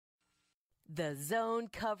The Zone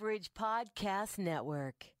Coverage Podcast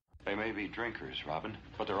Network. They may be drinkers, Robin,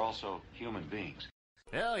 but they're also human beings.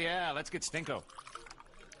 Hell yeah, let's get Stinko.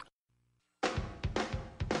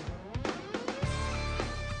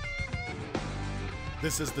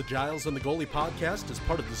 This is the Giles and the Goalie podcast as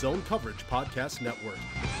part of the Zone Coverage Podcast Network.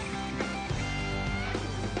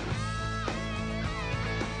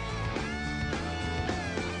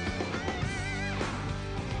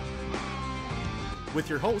 With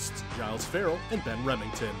your hosts, Giles Farrell and Ben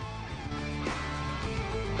Remington.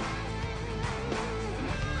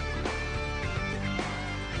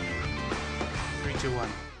 Three, two,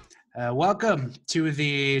 one. Welcome to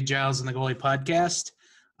the Giles and the Goalie podcast.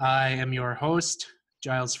 I am your host,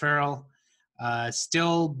 Giles Farrell.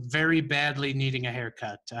 Still very badly needing a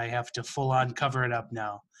haircut. I have to full on cover it up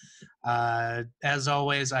now. As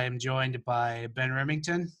always, I am joined by Ben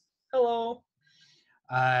Remington. Hello.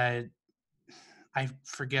 I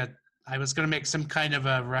forget. I was going to make some kind of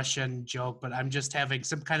a Russian joke, but I'm just having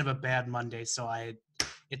some kind of a bad Monday, so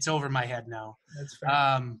it's over my head now. That's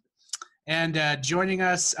fair. And joining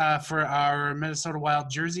us for our Minnesota Wild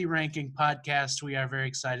jersey ranking podcast, we are very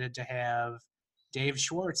excited to have Dave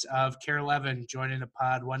Schwartz of Kare 11 joining the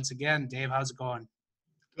pod once again. Dave, how's it going?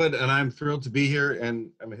 Good, and I'm thrilled to be here, and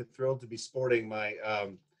I'm thrilled to be sporting my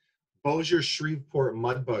Bossier Shreveport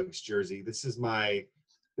Mudbugs jersey. This is my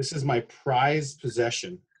prized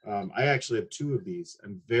possession. I actually have two of these.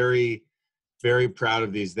 I'm very, very proud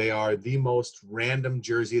of these. They are the most random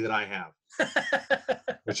jersey that I have,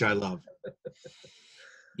 which I love.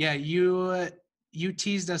 Yeah, you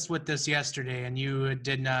teased us with this yesterday, and you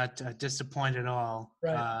did not disappoint at all.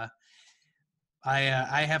 Right.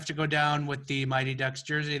 I have to go down with the Mighty Ducks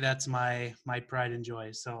jersey. That's my pride and joy.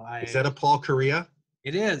 So Is that a Paul Kariya?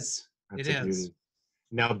 It is. That's it a is. beauty.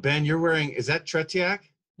 Now, Ben, you're wearing, is that Tretiak?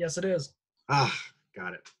 Yes, it is. Ah,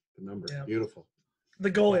 got it. The number. Yeah. Beautiful. The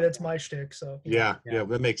goalie, that's my shtick. So Yeah,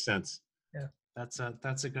 that makes sense. That's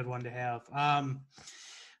a good one to have.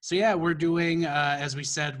 So yeah, we're doing, as we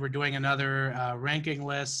said, we're doing another ranking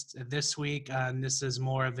list this week, and this is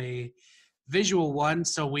more of a visual one.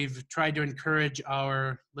 So we've tried to encourage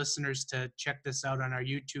our listeners to check this out on our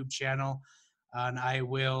YouTube channel, and I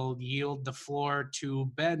will yield the floor to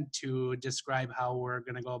Ben to describe how we're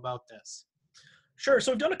going to go about this. Sure.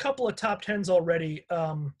 So we've done a couple of top 10s already,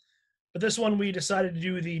 but this one we decided to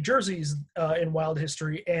do the jerseys in Wild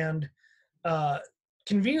history, and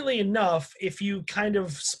conveniently enough, if you kind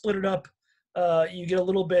of split it up, you get a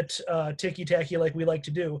little bit ticky-tacky like we like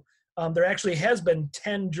to do. There actually has been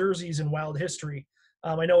 10 jerseys in Wild history.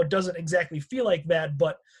 I know it doesn't exactly feel like that,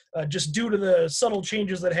 but just due to the subtle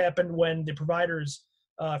changes that happened when the providers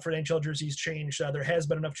for NHL jerseys changed, there has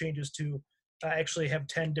been enough changes to actually have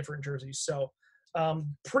 10 different jerseys. So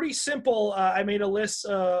pretty simple. I made a list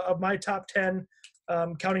of my top 10,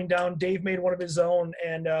 counting down. Dave made one of his own,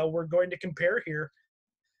 and we're going to compare here.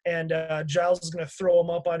 And Giles is going to throw them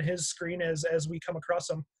up on his screen as we come across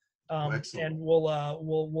them, and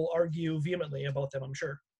we'll argue vehemently about them, I'm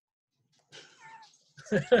sure.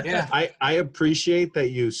 Yeah, I appreciate that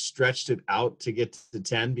you stretched it out to get to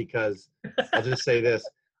 10, because I'll just say this: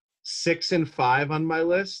 6 and 5 on my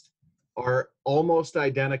list are almost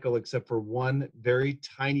identical, except for one very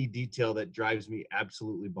tiny detail that drives me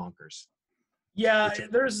absolutely bonkers. Yeah,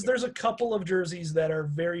 there's a couple of jerseys that are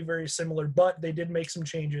very, very similar, but they did make some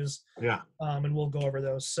changes. Yeah. And we'll go over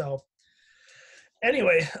those. So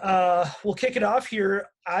anyway, we'll kick it off here.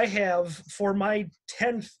 I have, for my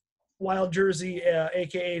 10th Wild jersey,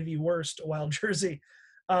 aka the worst Wild jersey,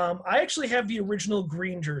 I actually have the original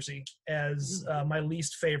green jersey as my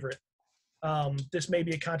least favorite. This may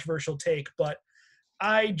be a controversial take, but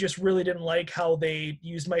I just really didn't like how they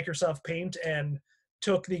used Microsoft Paint and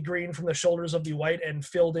took the green from the shoulders of the white and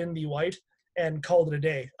filled in the white and called it a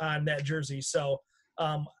day on that jersey. So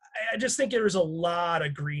I just think there was a lot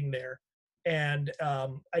of green there, and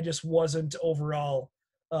I just wasn't overall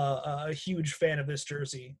a huge fan of this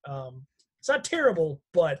jersey. It's not terrible,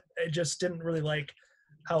 but I just didn't really like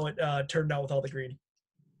how it turned out with all the green.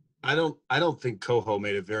 I don't think Coho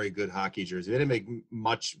made a very good hockey jersey. They didn't make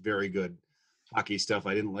much very good hockey stuff.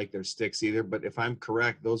 I didn't like their sticks either, but if I'm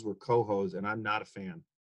correct, those were Cohos, and I'm not a fan.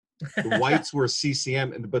 The whites were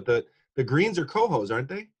CCM, but the greens are Cohos, aren't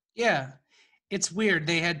they? Yeah, it's weird.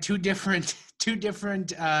 They had two different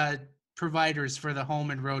providers for the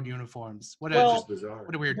home and road uniforms. What a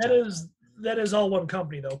weird. That is all one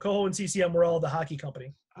company though. Coho and CCM were all the hockey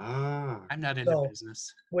company. Ah, I'm not into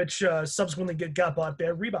business. Which subsequently got bought by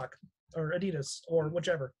Reebok or Adidas or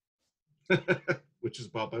whichever. Which is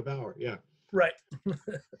bought by Bauer, yeah. Right.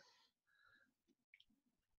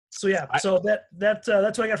 So yeah, so that's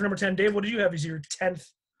what I got for number 10. Dave, what did you have as your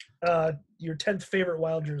 10th favorite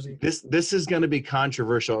Wild jersey? This is going to be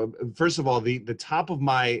controversial. First of all, the top of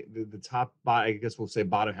the top, I guess we'll say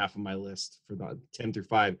bottom half of my list for the 10 through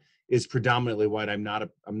 5 is predominantly white. I'm not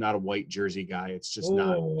a white jersey guy. It's just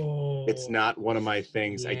not. It's not one of my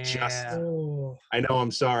things. Yeah. I know.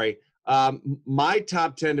 I'm sorry. My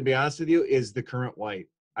top 10, to be honest with you, is the current white.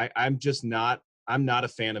 I'm not a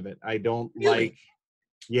fan of it. I don't like.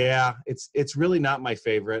 Yeah, it's really not my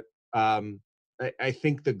favorite. I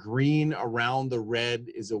think the green around the red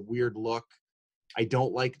is a weird look. I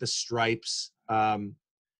don't like the stripes.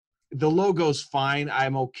 The logo's fine.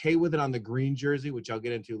 I'm okay with it on the green jersey, which I'll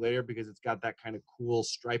get into later because it's got that kind of cool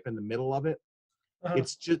stripe in the middle of it.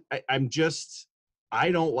 It's just,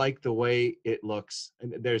 I don't like the way it looks.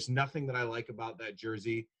 And there's nothing that I like about that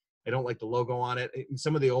jersey. I don't like the logo on it.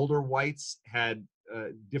 Some of the older whites had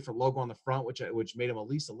a different logo on the front, which made them at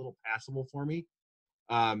least a little passable for me.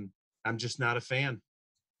 I'm just not a fan.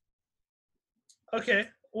 Okay.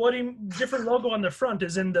 What do you different logo on the front?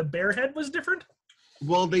 Is in the bear head was different?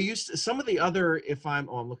 Well, they used some of the other,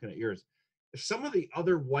 I'm looking at yours. Some of the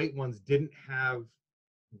other white ones didn't have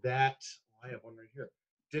that. I have one right here.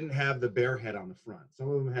 Didn't have the bear head on the front. Some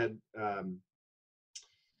of them had,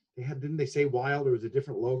 didn't they say Wild or was a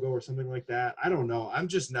different logo or something like that? I don't know. I'm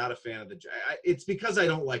just not a fan of it's because I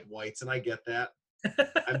don't like whites, and I get that.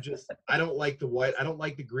 I don't like the white. I don't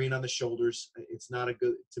like the green on the shoulders. It's not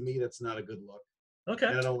to me, that's not a good look. Okay.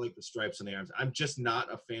 And I don't like the stripes on the arms. I'm just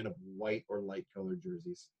not a fan of white or light colored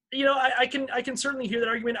jerseys. You know, I can certainly hear that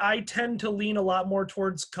argument. I tend to lean a lot more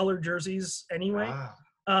towards colored jerseys anyway.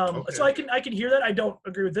 Okay. So I can hear that. I don't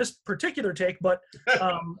agree with this particular take, but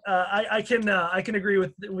I can agree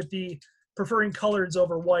with the preferring coloreds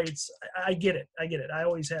over whites. I get it. I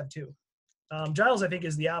always have too. Giles, I think,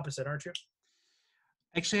 is the opposite, aren't you?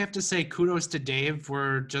 Actually, I have to say kudos to Dave.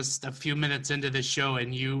 We're just a few minutes into the show,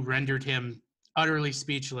 and you rendered him utterly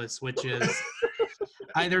speechless, which is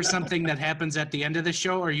either something that happens at the end of the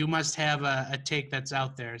show, or you must have a take that's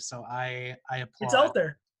out there. So I applaud. It's out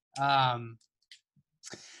there.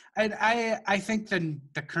 I think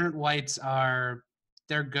the current whites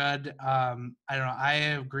they're good. I don't know. I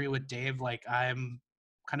agree with Dave. Like, I'm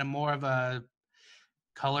kind of more of a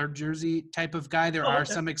colored jersey type of guy. There are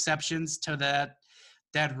some exceptions to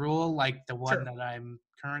that rule, like the one that I'm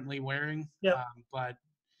currently wearing. Yeah. But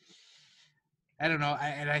I don't know.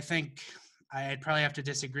 I think I'd probably have to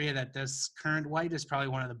disagree that this current white is probably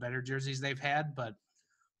one of the better jerseys they've had. But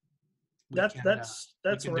that's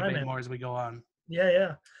where I'm at. More as we go on.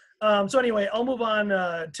 Yeah. So anyway, I'll move on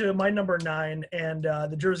to my number 9 and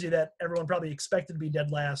the jersey that everyone probably expected to be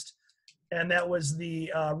dead last, and that was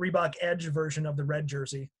the Reebok Edge version of the red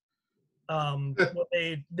jersey. When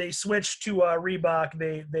they switched to Reebok,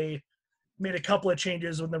 they made a couple of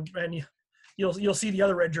changes and you'll see the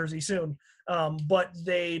other red jersey soon. But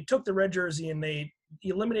they took the red jersey and they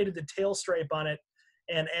eliminated the tail stripe on it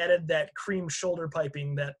and added that cream shoulder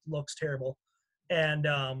piping that looks terrible. And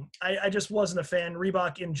I just wasn't a fan.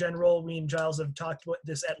 Reebok in general, me and Giles have talked about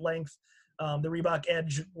this at length. The Reebok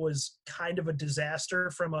Edge was kind of a disaster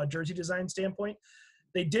from a jersey design standpoint.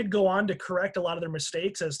 They did go on to correct a lot of their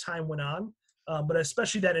mistakes as time went on, but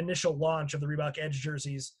especially that initial launch of the Reebok Edge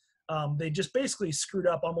jerseys, they just basically screwed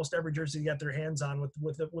up almost every jersey they got their hands on,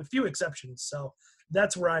 with few exceptions. So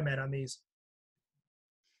that's where I'm at on these.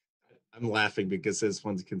 I'm laughing because this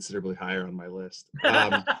one's considerably higher on my list.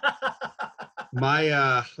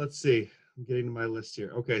 Let's see. I'm getting to my list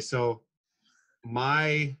here. Okay, so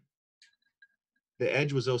the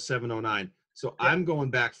Edge was 07-09. So I'm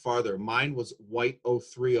going back farther. Mine was white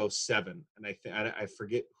 03-07, and I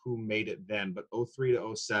forget who made it then, but 03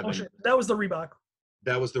 to 07. Oh, sure. That was the Reebok.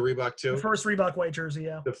 That was the Reebok too. The first Reebok white jersey,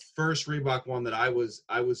 yeah. The first Reebok one that I was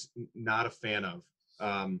not a fan of.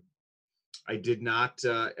 I did not.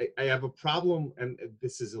 I have a problem, and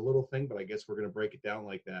this is a little thing, but I guess we're going to break it down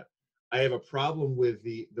like that. I have a problem with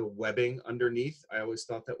the webbing underneath. I always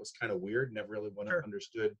thought that was kind of weird. Never really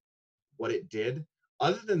understood what it did.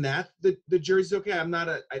 Other than that, the jersey's okay. I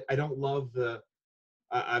don't love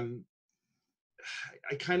I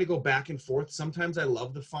kind of go back and forth. Sometimes I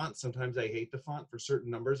love the font. Sometimes I hate the font. For certain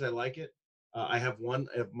numbers, I like it. I have one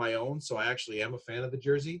of my own, so I actually am a fan of the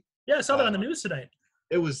jersey. Yeah, I saw that on the news tonight.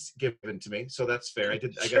 It was given to me, so that's fair. I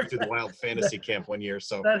got through the Wild Fantasy Camp one year,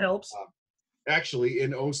 so that helps. Actually,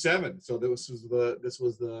 in 07. So this was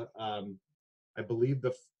the I believe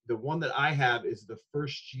the one that I have is the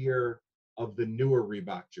first year of the newer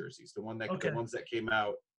Reebok jerseys, the ones that came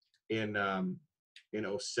out in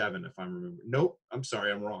 07, if I'm remembering. Nope, I'm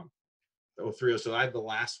sorry, I'm wrong. The 03, so I have the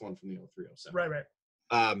last one from the 03-07. Right.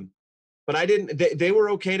 But I didn't. They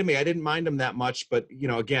were okay to me. I didn't mind them that much. But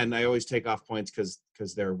again, I always take off points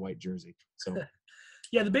because they're a white jersey. So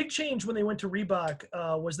yeah, the big change when they went to Reebok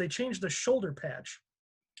was they changed the shoulder patch.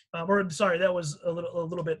 Or sorry, that was a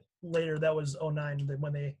little bit later. That was 09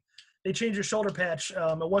 when they changed the shoulder patch.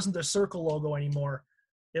 It wasn't the circle logo anymore.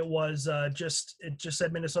 It was it just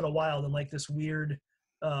said Minnesota Wild and like this weird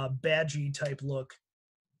badgy type look.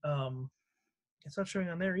 It's not showing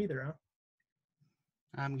on there either, huh?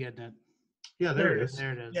 I'm getting it. yeah, there it is.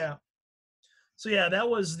 There it is. Yeah. So yeah, that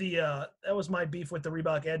was my beef with the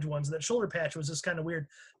Reebok Edge ones. That shoulder patch was just kind of weird.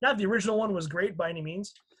 Not the original one was great by any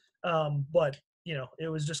means, but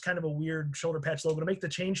it was just kind of a weird shoulder patch logo to make the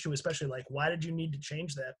change to, especially like, why did you need to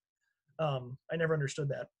change that? I never understood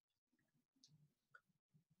that.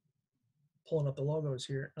 Pulling up the logos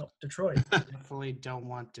here. Oh, Detroit. Definitely don't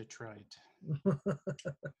want Detroit.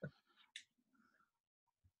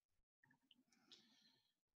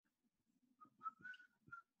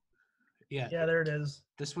 Yeah, there it is.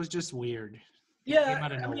 This was just weird. Yeah,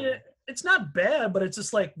 I mean, it's not bad, but it's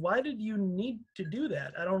just like, why did you need to do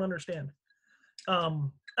that? I don't understand. I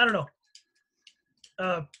don't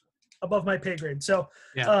know. Above my pay grade. So,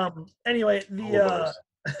 anyway, the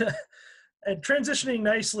transitioning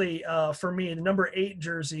nicely for me, the number 8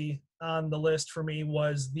 jersey on the list for me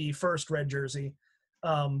was the first red jersey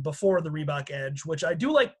before the Reebok Edge, which I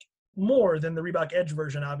do like more than the Reebok Edge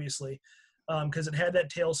version, obviously. Because it had that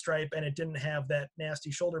tail stripe and it didn't have that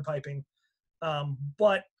nasty shoulder piping.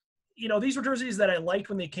 But, these were jerseys that I liked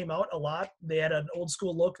when they came out a lot. They had an old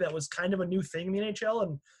school look that was kind of a new thing in the NHL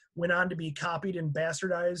and went on to be copied and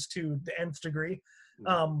bastardized to the nth degree.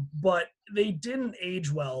 But they didn't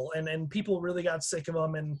age well and people really got sick of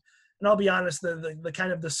them. And I'll be honest, the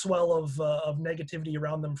kind of the swell of negativity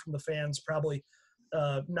around them from the fans probably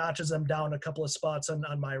notches them down a couple of spots on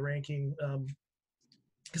my ranking.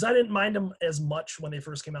 Because I didn't mind them as much when they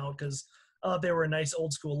first came out because they were a nice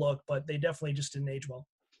old school look, but they definitely just didn't age well.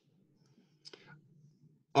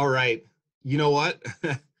 All right. You know what?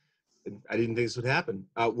 I didn't think this would happen.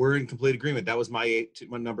 We're in complete agreement. That was my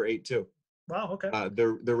number 8 too. Wow. Okay.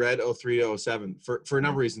 The red 03 to 07 for a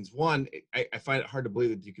number of reasons. One, I find it hard to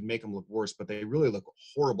believe that you can make them look worse, but they really look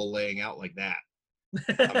horrible laying out like that.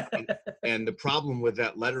 And the problem with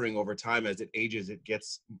that lettering over time, as it ages, it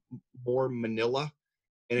gets more manila.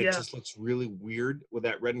 And it just looks really weird with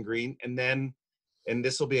that red and green. And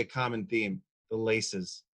this will be a common theme, the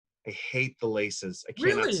laces. I hate the laces. I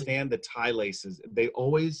cannot stand the tie laces. They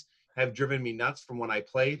always have driven me nuts from when I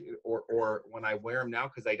played or when I wear them now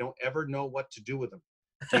because I don't ever know what to do with them.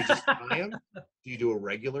 Do you just tie them? Do you do a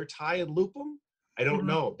regular tie and loop them? I don't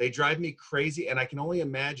know. They drive me crazy. And I can only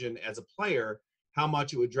imagine as a player how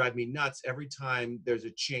much it would drive me nuts every time there's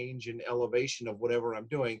a change in elevation of whatever I'm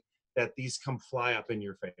doing, that these come fly up in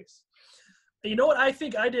your face. You know what I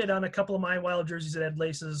think I did on a couple of my Wild jerseys that had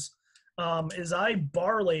laces is I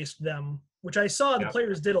bar laced them, which I saw the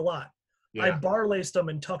players did a lot. Yeah. I bar laced them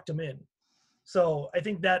and tucked them in. So I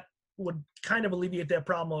think that would kind of alleviate that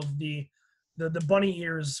problem of the bunny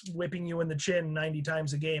ears whipping you in the chin 90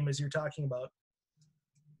 times a game as you're talking about.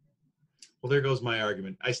 Well, there goes my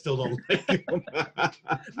argument. I still don't like them.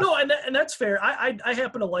 No, and that's fair. I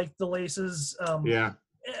happen to like the laces.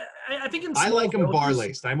 I think in small I like them doses, bar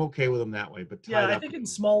laced. I'm okay with them that way, but I think in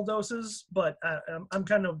small doses. But I'm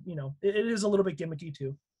kind of it is a little bit gimmicky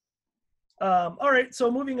too. All right, so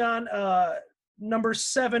moving on. Number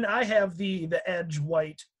 7, I have the Edge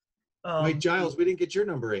white. Wait, Giles, we didn't get your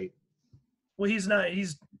number 8. Well, he's not.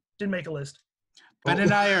 He's didn't make a list. Ben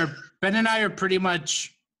and I are pretty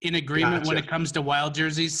much in agreement when it comes to Wild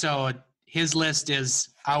jerseys. So his list is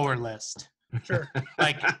our list. Sure.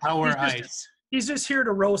 Like our ice. He's just here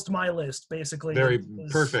to roast my list, basically. Very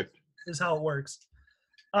perfect. Is how it works.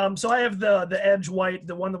 So I have the Edge white,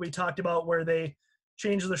 the one that we talked about, where they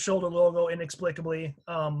changed the shoulder logo inexplicably.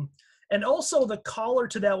 And also the collar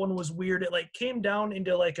to that one was weird. It like came down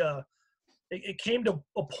into like it came to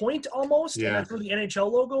a point almost, and that's where the NHL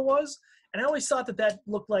logo was. And I always thought that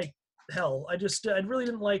looked like hell. I really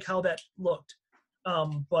didn't like how that looked.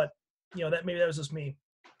 But that maybe that was just me.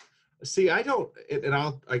 See, I don't, and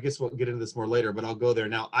I guess we'll get into this more later, but I'll go there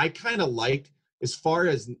now. I kind of liked, as far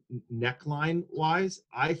as neckline wise,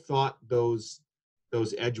 I thought those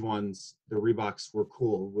Edge ones, the Reeboks, were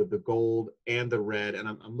cool with the gold and the red. And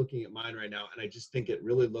I'm looking at mine right now, and I just think it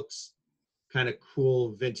really looks kind of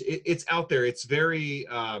cool, vintage. It's out there. It's very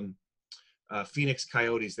Phoenix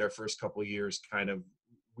Coyotes, their first couple years, kind of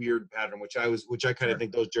weird pattern, which I kind of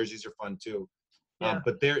think those jerseys are fun too. Yeah.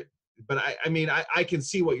 But I mean, I can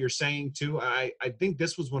see what you're saying too. I think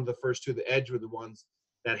this was one of the first two. The Edge were the ones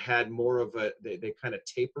that had more of they kind of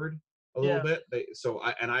tapered a little bit.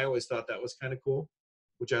 I always thought that was kind of cool,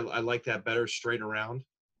 which I like that better, straight around.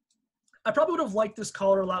 I probably would have liked this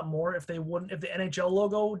color a lot more if the NHL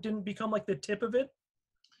logo didn't become like the tip of it.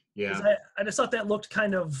 Yeah. I just thought that looked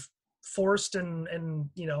kind of forced and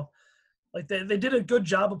like they did a good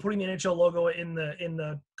job of putting the NHL logo in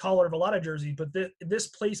the collar of a lot of jerseys, but this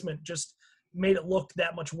placement just made it look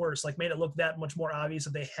that much worse. Like made it look that much more obvious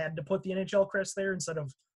that they had to put the NHL crest there instead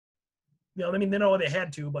of, I mean, they know they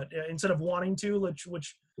had to, but instead of wanting to,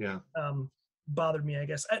 which bothered me, I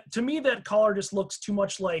guess. To me, that collar just looks too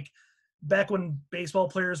much like back when baseball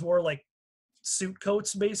players wore like suit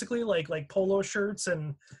coats, basically like polo shirts,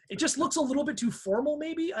 and it just looks a little bit too formal.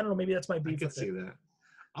 Maybe, I don't know. Maybe that's my beef. I can see that.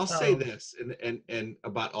 I'll say this, and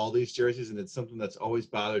about all these jerseys, and it's something that's always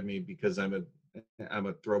bothered me because I'm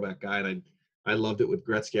a throwback guy, and I loved it with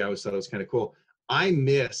Gretzky. I always thought it was kind of cool. I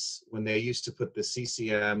miss when they used to put the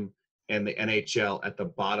CCM and the NHL at the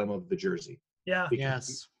bottom of the jersey. Yeah.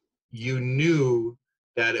 Yes. You knew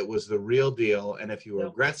that it was the real deal, and if you were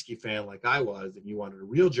a Gretzky fan like I was, and you wanted a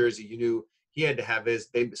real jersey, you knew he had to have his.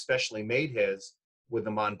 They especially made his with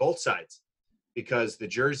them on both sides, because the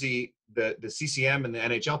jersey, the CCM and the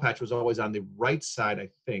NHL patch was always on the right side, I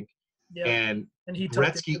think. Yeah. And he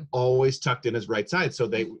Gretzky always tucked in his right side. So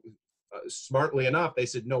they, smartly enough, they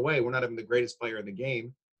said, no way, we're not even the greatest player in the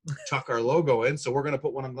game. Tuck our logo in, so we're going to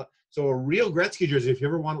put one on the. So a real Gretzky jersey, if you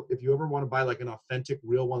ever want to buy like an authentic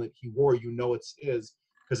real one that he wore, it's his,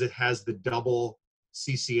 because it has the double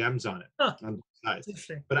CCMs on it on both sides.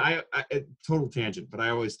 Interesting. But I total tangent, but I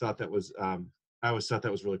always thought that was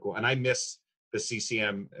really cool, and I miss the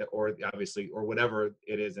CCM or whatever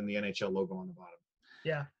it is in the NHL logo on the bottom.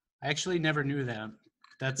 Yeah, I actually never knew that.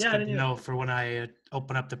 That's good to know for when I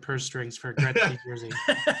open up the purse strings for a Gretzky jersey.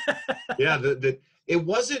 Yeah, it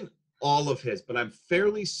wasn't all of his, but I'm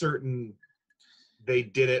fairly certain they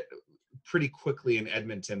did it pretty quickly in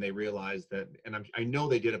Edmonton. They realized that, and I know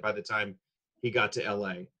they did it by the time he got to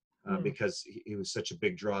LA, because he was such a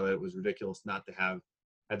big draw that it was ridiculous not to have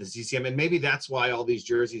the CCM. And maybe that's why all these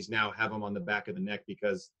jerseys now have them on the back of the neck,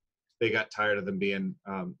 because they got tired of them being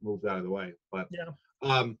moved out of the way. But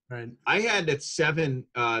right. I had at 7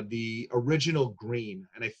 the original green,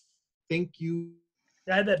 and I think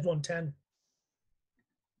I had that 110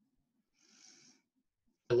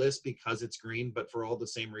 list because it's green, but for all the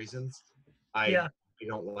same reasons, I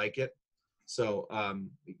don't like it. So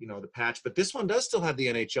the patch, but this one does still have the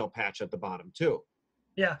NHL patch at the bottom too.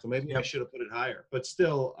 Yeah. So maybe I should have put it higher, but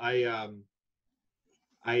still, the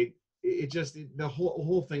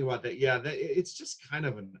whole thing about that. Yeah, it's just kind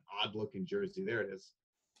of an odd looking jersey. There it is.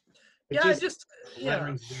 The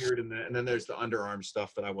lettering's weird, and then there's the underarm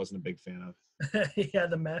stuff that I wasn't a big fan of. Yeah,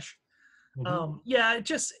 the mesh. Mm-hmm. It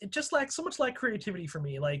just lacks so much creativity for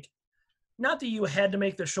me. Like, not that you had to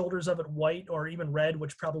make the shoulders of it white or even red,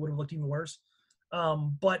 which probably would have looked even worse.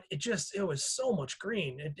 But it was so much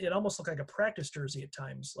green. It almost looked like a practice jersey at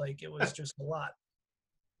times. Like, it was just a lot.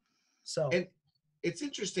 So. And it's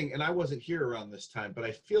interesting, and I wasn't here around this time, but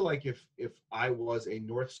I feel like if I was a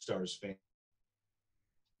North Stars fan.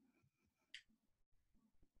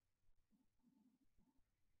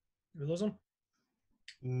 You lose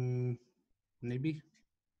them? Maybe.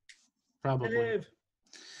 Probably. Dave.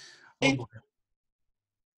 Oh, boy.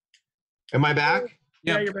 Am I back?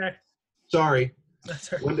 Yeah, you're back. Sorry.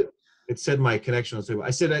 That's all right. It said my connection was stable.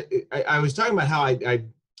 I said I was talking about how I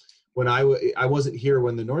wasn't here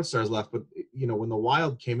when the North Stars left, but when the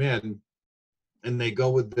Wild came in and they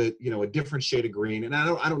go with the a different shade of green, and I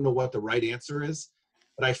don't know what the right answer is,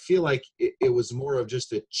 but I feel like it was more of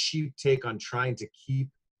just a cheap take on trying to keep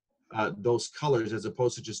those colors as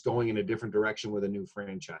opposed to just going in a different direction with a new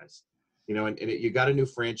franchise. You got a new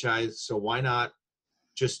franchise, so why not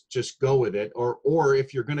just go with it? Or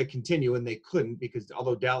if you're going to continue, and they couldn't, because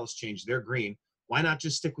although Dallas changed their green, why not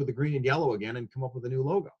just stick with the green and yellow again and come up with a new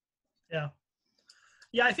logo?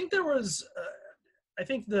 Yeah, I think there was I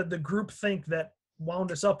think the group think that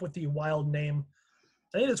wound us up with the Wild name.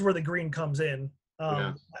 I think that's where the green comes in.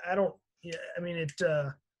 It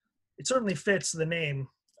certainly fits the name,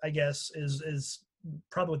 I guess, is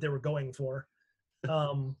probably what they were going for.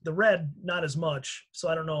 The red, not as much. So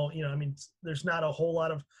I don't know, there's not a whole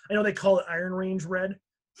lot of, I know they call it Iron Range red,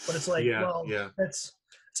 but it's like, it's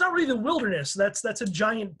not really the wilderness. That's a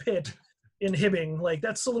giant pit in Hibbing. Like,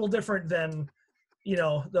 that's a little different than,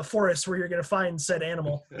 the forest where you're going to find said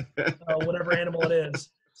animal, whatever animal it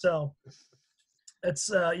is. So it's,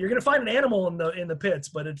 you're going to find an animal in the pits,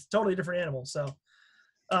 but it's a totally different animal. So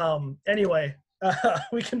anyway,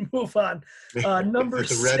 We can move on. Number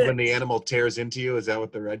Is it the red 6. when the animal tears into you? Is that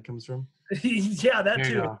what the red comes from? Yeah, that There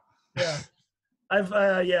you too. go. Yeah.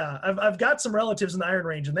 I've got some relatives in the Iron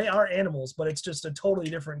Range, and they are animals, but it's just a totally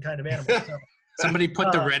different kind of animal. So, Somebody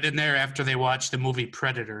put the red in there after they watched the movie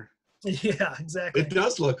Predator. yeah, exactly. It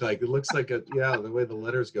does look like. It looks like the way the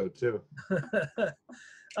letters go too.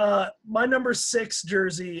 My number 6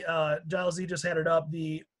 jersey, Giles, you just had it up,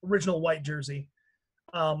 the original white jersey.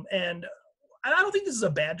 And I don't think this is a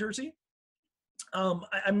bad jersey.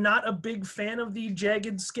 I'm not a big fan of the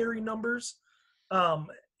jagged, scary numbers.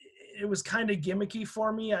 It was kind of gimmicky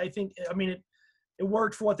for me. It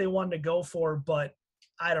worked for what they wanted to go for, but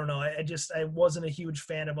I don't know. I wasn't a huge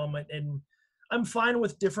fan of them. And I'm fine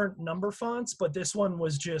with different number fonts, but this one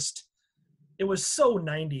was just, it was so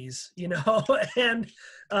 90s, and,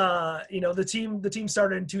 the team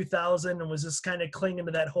started in 2000 and was just kind of clinging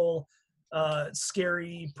to that whole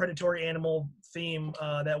scary predatory animal theme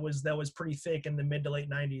that was pretty thick in the mid to late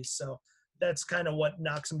 90s. So that's kind of what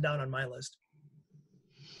knocks them down on my list.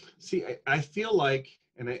 See, I feel like,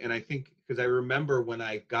 and I think, because I remember when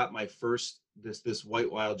I got my first this White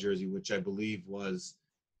Wild jersey, which I believe was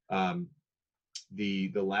the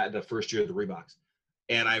first year of the Reeboks,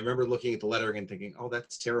 and I remember looking at the lettering and thinking, oh,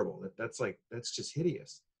 that's terrible. That's just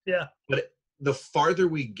hideous. Yeah. But the farther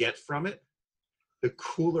we get from it, the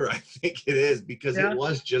cooler I think it is, because it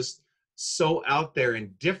was just so out there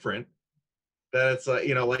and different that it's like,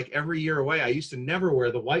 like every year away, I used to never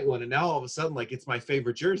wear the white one, and now all of a sudden, like, it's my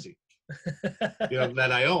favorite jersey, that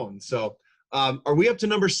I own. So are we up to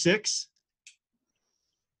number 6?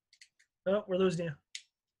 Oh, we're losing you.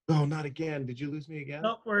 Oh, not again. Did you lose me again?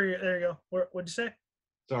 Oh, there you go. What'd you say?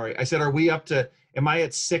 Sorry. I said, am I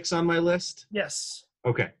at 6 on my list? Yes.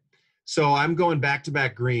 Okay. So I'm going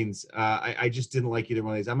back-to-back greens. I just didn't like either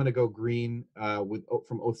one of these. I'm going to go green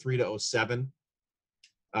from 03 to 07.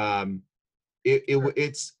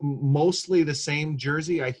 It's mostly the same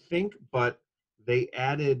jersey, I think, but they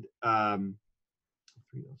added 03 to 07.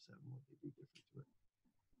 What did they do different to it?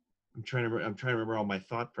 I'm trying to remember all my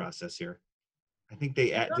thought process here. I think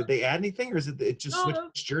did they add anything, or is it just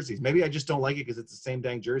switched jerseys? Maybe I just don't like it because it's the same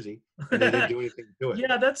dang jersey and they didn't do anything to it.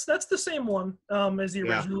 Yeah, that's the same one as the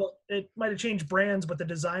original. Yeah. It might have changed brands, but the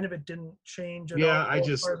design of it didn't change at all.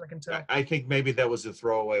 As far as I can tell. I think maybe that was a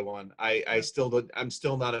throwaway one. I'm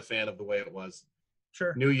still not a fan of the way it was.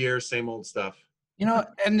 Sure. New Year, same old stuff.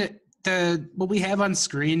 And what we have on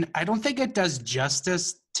screen, I don't think it does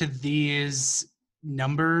justice to these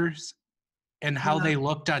numbers and how they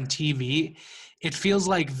looked on TV. It feels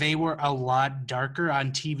like they were a lot darker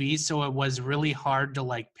on TV, so it was really hard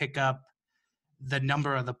to pick up the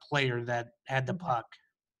number of the player that had the puck.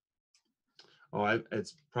 Oh,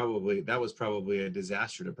 that was probably a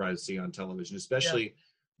disaster to probably see on television, especially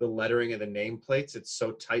the lettering of the nameplates. It's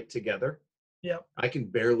so tight together. Yeah. I can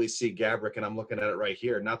barely see Gabrick, and I'm looking at it right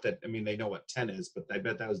here. Not that, they know what 10 is, but I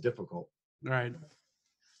bet that was difficult. Right.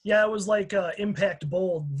 Yeah, it was like Impact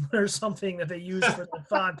Bold or something that they used for the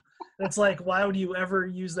font. It's like, why would you ever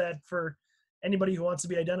use that for anybody who wants to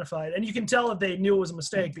be identified? And you can tell that they knew it was a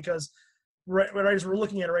mistake, because right as we're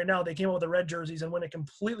looking at it right now, they came up with the red jerseys and went a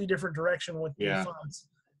completely different direction with the fonts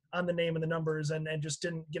on the name and the numbers, and just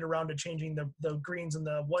didn't get around to changing the greens and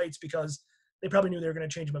the whites, because they probably knew they were going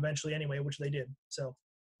to change them eventually anyway, which they did. So.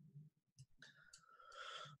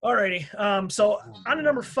 Alrighty. So on to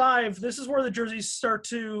number 5, this is where the jerseys start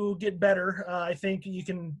to get better. I think you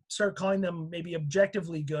can start calling them maybe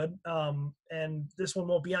objectively good. And this one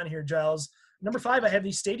won't be on here, Giles. Number 5, I have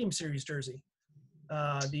the Stadium Series jersey.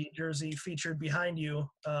 The jersey featured behind you.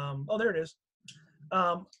 There it is.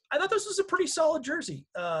 I thought this was a pretty solid jersey.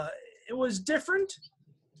 It was different,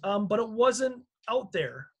 but it wasn't out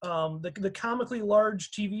there. The comically large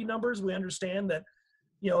TV numbers, we understand that,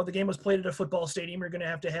 the game was played at a football stadium. You're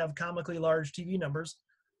going to have comically large TV numbers.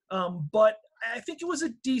 But I think it was a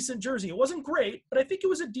decent jersey. It wasn't great, but I think it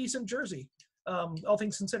was a decent jersey, all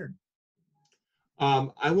things considered.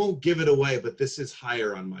 I won't give it away, but this is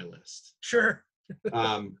higher on my list. Sure.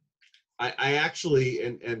 I actually,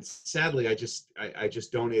 and sadly, I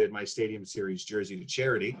just donated my Stadium Series jersey to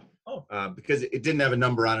charity. Because it didn't have a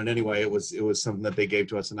number on it anyway. It was something that they gave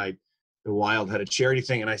to us, and the Wild had a charity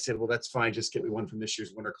thing, and I said, well, that's fine. Just get me one from this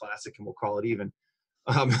year's Winter Classic, and we'll call it even.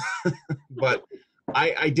 But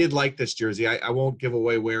I did like this jersey. I won't give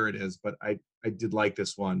away where it is, but I did like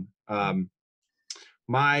this one.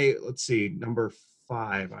 Let's see, number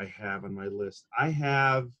 5 I have on my list. I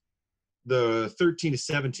have the 13 to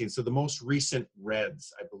 17, so the most recent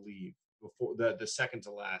Reds, I believe, before the second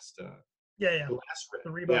to last. The last Red.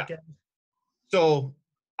 The Reebok. Yeah. So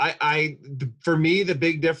For me, the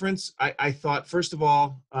big difference, I thought, first of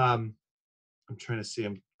all, I'm trying to see,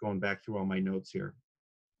 I'm going back through all my notes here.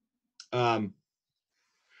 From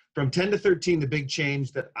 10 to 13, the big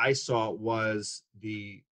change that I saw was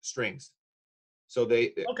the strings. So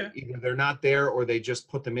either they're not there or they just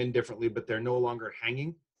put them in differently, but they're no longer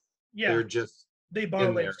hanging. Yeah. They're just they bar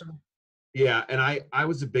in there. laced them. Yeah, and I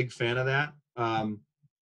was a big fan of that.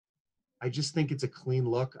 I just think it's a clean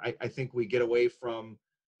look. I think we get away from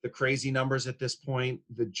the crazy numbers at this point.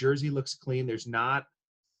 The jersey looks clean. There's not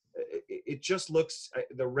 – it just looks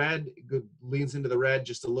 – the red leans into the red,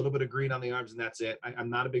 just a little bit of green on the arms, and that's it. I'm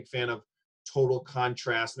not a big fan of total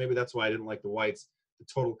contrast. Maybe that's why I didn't like the whites, the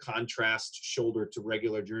total contrast shoulder to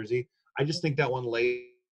regular jersey. I just think that one laid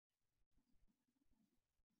 –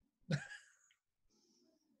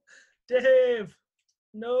 Dave,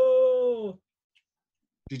 no.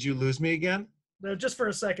 Did you lose me again? No, just for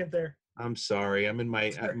a second there. I'm sorry. I'm in my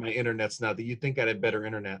internet's not that. You'd think I'd have better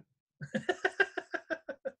internet.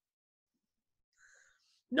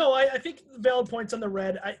 No, I think valid points on the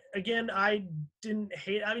red. I didn't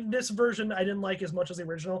hate. I mean, this version I didn't like as much as the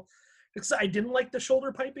original, because I didn't like the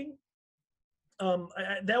shoulder piping.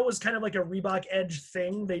 That was kind of like a Reebok Edge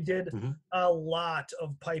thing. They did a lot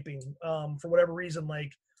of piping for whatever reason.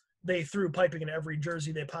 Like they threw piping in every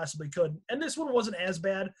jersey they possibly could, and this one wasn't as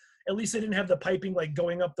bad. At least they didn't have the piping like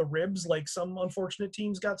going up the ribs like some unfortunate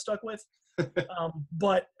teams got stuck with. I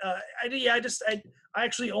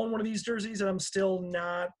actually own one of these jerseys, and I'm still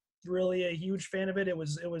not really a huge fan of it. It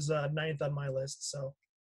was ninth on my list. So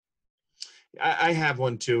I have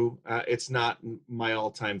one too. It's not my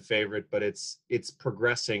all-time favorite, but it's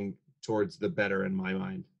progressing towards the better in my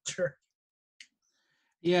mind. Sure.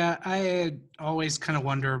 Yeah, I had always kind of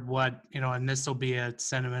wondered what, and this will be a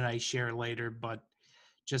sentiment I share later, but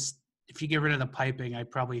just if you get rid of the piping, I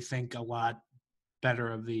probably think a lot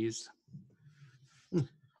better of these.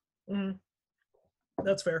 Mm-hmm.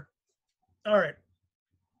 That's fair. All right.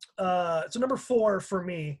 So number 4 for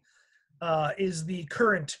me is the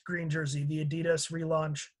current green jersey, the Adidas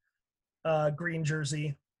relaunch green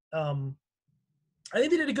jersey. I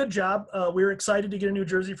think they did a good job. We were excited to get a new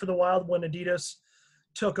jersey for the Wild when Adidas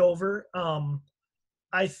took over.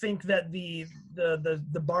 I think that the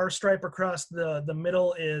bar stripe across the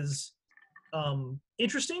middle is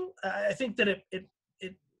interesting. I think that it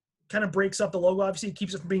kind of breaks up the logo. Obviously, it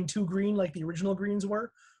keeps it from being too green like the original greens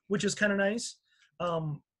were, which is kind of nice.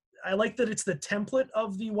 I like that it's the template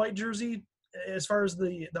of the white jersey as far as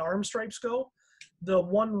the arm stripes go. The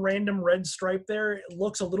one random red stripe there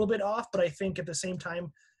looks a little bit off, but I think at the same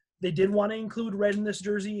time, they did want to include red in this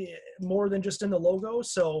jersey more than just in the logo.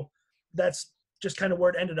 So that's just kind of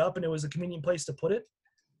where it ended up, and it was a convenient place to put it.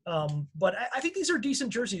 But I think these are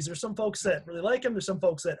decent jerseys. There's some folks that really like them. There's some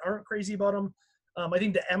folks that aren't crazy about them. I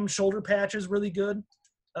think the M shoulder patch is really good,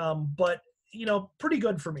 but pretty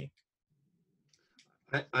good for me.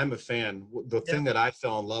 I'm a fan. The thing that I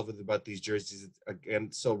fell in love with about these jerseys,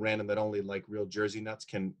 again, so random that only like real jersey nuts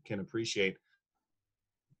can appreciate,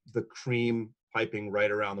 the cream piping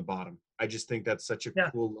right around the bottom. I just think that's such a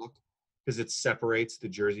cool look because it separates the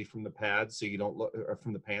jersey from the pads, so you don't look, or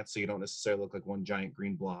from the pants, so you don't necessarily look like one giant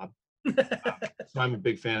green blob. So I'm a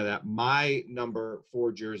big fan of that. My number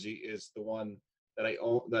 4 jersey is the one that I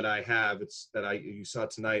own, that I have. It's that you saw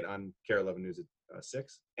tonight on Kare 11 News at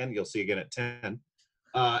 6, and you'll see again at 10.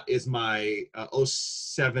 Is my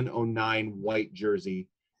 07-09 white jersey,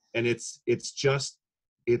 and it's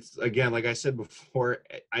again, like I said before,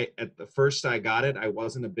 at the first I got it, I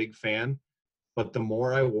wasn't a big fan, but the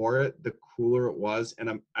more I wore it, the cooler it was,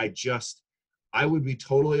 and I would be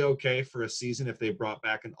totally okay for a season if they brought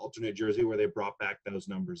back an alternate jersey where they brought back those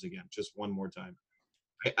numbers again, just one more time.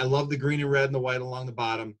 I love the green and red and the white along the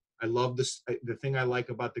bottom. I love this. The thing I like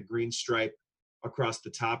about the green stripe across the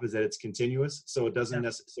top is that it's continuous, so it doesn't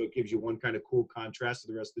so it gives you one kind of cool contrast to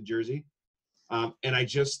the rest of the jersey. And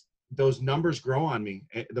those numbers grow on me.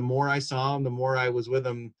 The more I saw them, the more I was with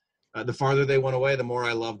them. The farther they went away, the more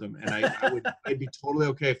I loved them. And I'd be totally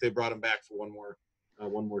okay if they brought them back for one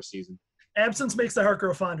more season. Absence makes the heart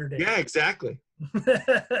grow fonder, Dave. Yeah, exactly. You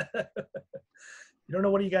don't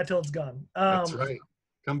know what you got till it's gone. That's right.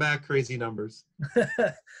 Come back, crazy numbers.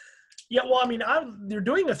 Yeah, well, I mean, they're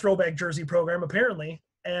doing a throwback jersey program apparently,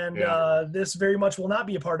 and this very much will not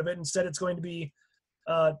be a part of it. Instead, it's going to be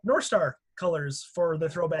North Star colors for the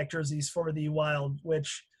throwback jerseys for the Wild,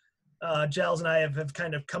 which Giles and I have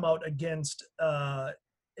kind of come out against.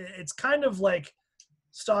 It's kind of like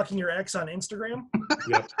stalking your ex on Instagram.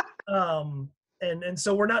 Yep. And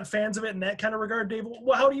so we're not fans of it in that kind of regard, Dave.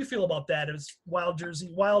 Well, how do you feel about that as Wild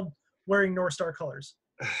jersey, Wild wearing North Star colors?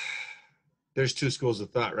 there's two schools of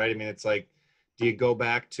thought, right? I mean, it's like, do you go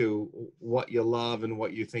back to what you love and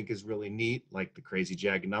what you think is really neat, like the crazy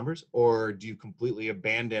jagged numbers, or do you completely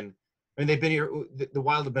abandon? I mean, they've been here. The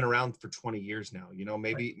Wild have been around for 20 years now. You know,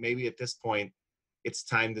 maybe at this point, it's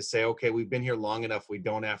time to say, okay, we've been here long enough. We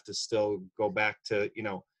don't have to still go back to, you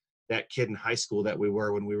know, that kid in high school that we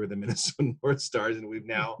were when we were the Minnesota North Stars, and we've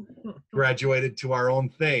now graduated to our own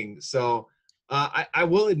thing. So I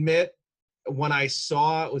will admit, when I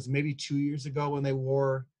saw, it was maybe 2 years ago when they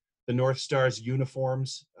wore the North Stars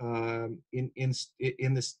uniforms in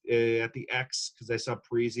this at the X, because I saw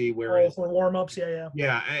Parisi wearing for warm-ups.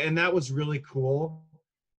 Yeah, and that was really cool.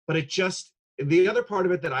 But it just, the other part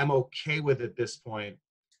of it that I'm okay with at this point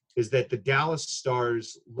is that the Dallas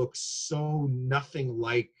Stars look so nothing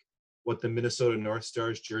like what the Minnesota North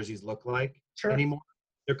Stars jerseys look like anymore.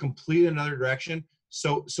 They're complete in another direction.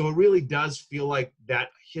 So it really does feel like that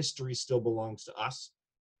history still belongs to us,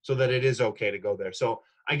 so that it is okay to go there. So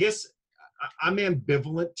I guess I'm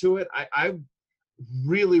ambivalent to it. I'm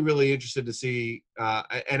really, really interested to see,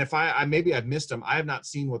 and if I maybe I've missed them. I have not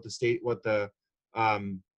seen what the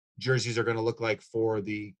jerseys are going to look like for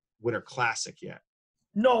the Winter Classic yet.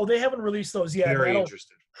 No, they haven't released those yet. Very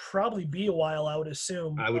interested. Probably be a while, I would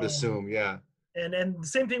assume. I would assume, yeah. And the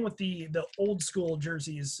same thing with the old school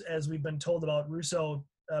jerseys, as we've been told about. Russo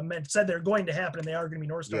said they're going to happen and they are going to be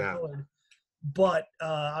North Star colored, but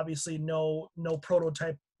obviously no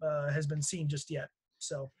prototype has been seen just yet.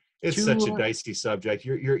 So it's such a dicey subject.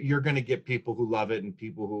 You're going to get people who love it and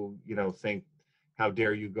people who, you know, think, how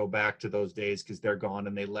dare you go back to those days because they're gone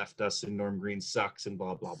and they left us and Norm Green sucks and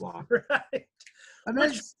blah blah blah. Right. I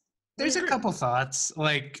mean, there's a couple thoughts.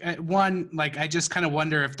 Like one, like I just kind of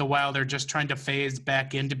wonder if the Wild are just trying to phase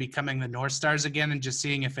back into becoming the North Stars again and just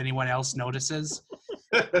seeing if anyone else notices.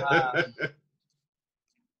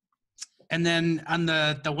 And then on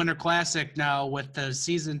the Winter Classic now, with the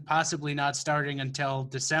season possibly not starting until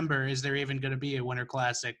December, is there even going to be a Winter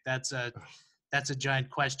Classic? That's a giant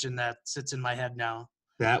question that sits in my head now.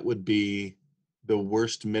 That would be the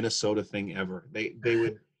worst Minnesota thing ever. They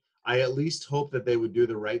would. I at least hope that they would do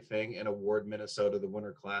the right thing and award Minnesota the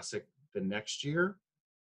Winter Classic the next year.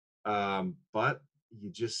 But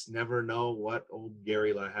you just never know what old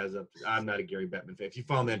Gary has up to. I'm not a Gary Bettman fan. If you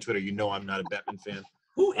follow me on Twitter, you know I'm not a Bettman fan.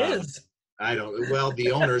 Who is? I don't. Well,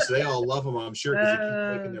 the owners, they all love him, I'm sure, because they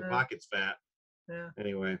keep making their pockets fat. Yeah.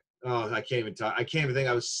 Anyway, I can't even talk. I can't even think.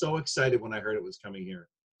 I was so excited when I heard it was coming here.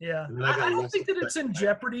 Yeah. I don't think that it's in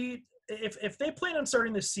jeopardy. If they plan on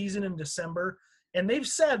starting this season in December, and they've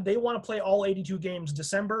said they want to play all 82 games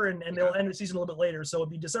December, and they'll end the season a little bit later, so it'd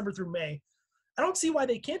be December through May. I don't see why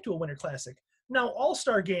they can't do a Winter Classic. Now,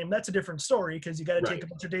 All-Star Game, that's a different story because you got to take a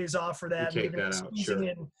bunch of days off for that. You take that out, sure.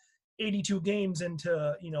 In 82 games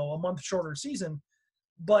into, you know, a month shorter season.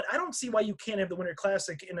 But I don't see why you can't have the Winter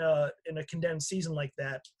Classic in a condensed season like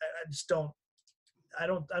that. I just don't. I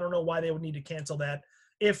don't know why they would need to cancel that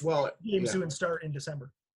if games do start in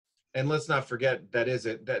December. And let's not forget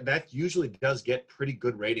that usually does get pretty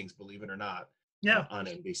good ratings, believe it or not. Yeah. On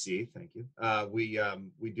NBC, thank you.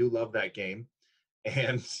 We do love that game,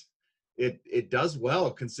 and it does well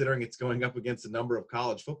considering it's going up against a number of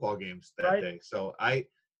college football games that day. So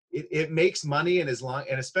it makes money, and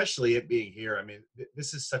especially it being here. I mean,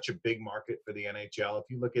 this is such a big market for the NHL. If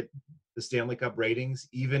you look at the Stanley Cup ratings,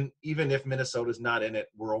 even if Minnesota's not in it,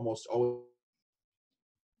 we're almost always.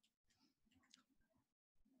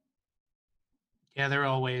 Yeah, they're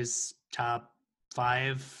always top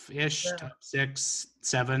 5-ish, top 6,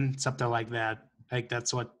 7, something like that. I think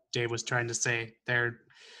that's what Dave was trying to say. They're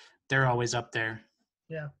always up there.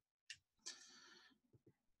 Yeah.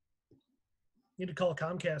 Need to call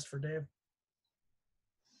Comcast for Dave.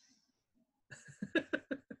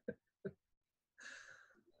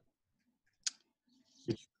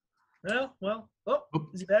 Well. Oh,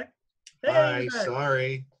 is he back? Hey, hi,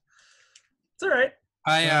 sorry. It's all right.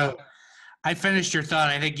 I finished your thought.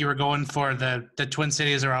 I think you were going for the Twin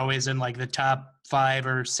Cities are always in like the top 5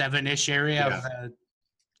 or 7-ish area of the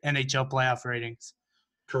NHL playoff ratings.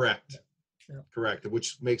 Correct. Correct.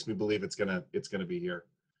 Which makes me believe it's gonna be here.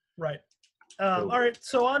 Right. All right.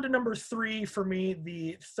 So on to number 3 for me,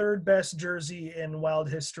 the third best jersey in Wild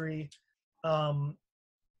history.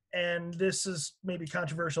 And this is maybe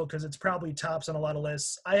controversial because it's probably tops on a lot of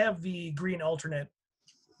lists. I have the green alternate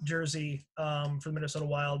jersey for the Minnesota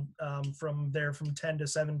Wild from 10 to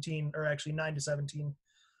 17, or actually 9 to 17.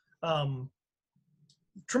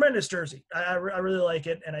 Tremendous jersey. I really like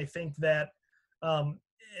it, and I think that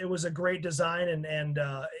it was a great design, and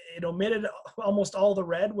it omitted almost all the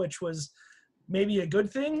red, which was maybe a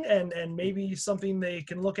good thing and maybe something they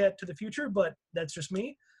can look at to the future, but that's just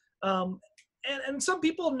me. and some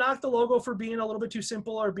people knock the logo for being a little bit too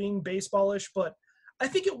simple or being baseballish, but I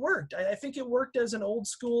think it worked. I think it worked as an old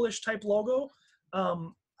schoolish type logo.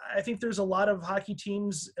 I think there's a lot of hockey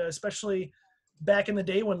teams, especially back in the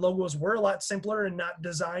day when logos were a lot simpler and not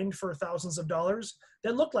designed for thousands of dollars,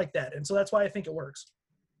 that looked like that. And so that's why I think it works.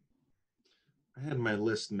 I had my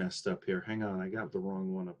list messed up here. Hang on, I got the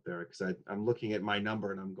wrong one up there because I'm looking at my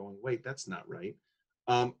number and I'm going, wait, that's not right.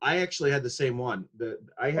 I actually had the same one.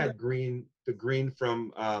 I had the green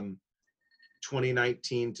from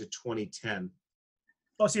 2019 to 2010.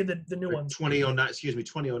 Oh, see the new one.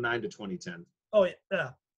 2009 to 2010. Oh yeah,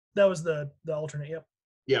 that was the alternate. Yep.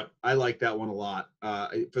 Yeah, I like that one a lot.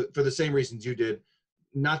 For the same reasons you did.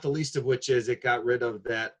 Not the least of which is it got rid of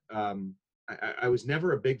that. I was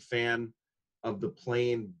never a big fan of the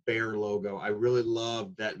plain bear logo. I really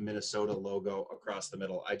love that Minnesota logo across the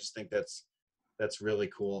middle. I just think that's really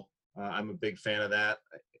cool. I'm a big fan of that.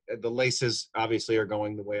 The laces obviously are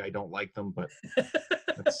going the way I don't like them, but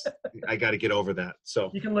I got to get over that.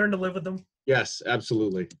 So you can learn to live with them. Yes,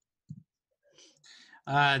 absolutely.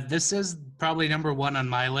 This is probably number one on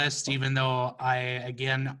my list, even though I,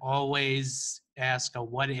 again, always ask a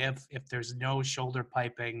what if there's no shoulder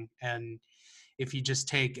piping, and if you just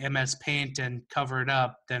take MS Paint and cover it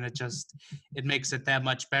up, then it makes it that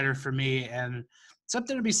much better for me. And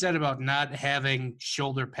something to be said about not having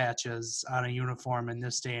shoulder patches on a uniform in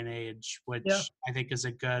this day and age, which I think is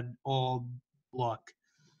a good old look.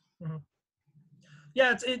 Mm-hmm.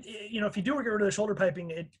 Yeah, if you do get rid of the shoulder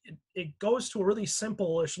piping, it goes to a really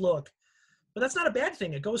simple-ish look, but that's not a bad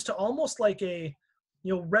thing. It goes to almost like a,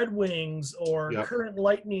 Red Wings or Current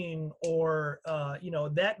Lightning or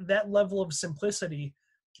that level of simplicity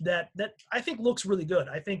that I think looks really good.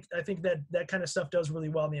 I think that kind of stuff does really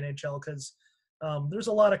well in the NHL because there's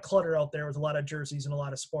a lot of clutter out there with a lot of jerseys and a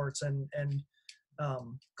lot of sports, and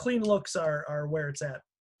clean looks are where it's at.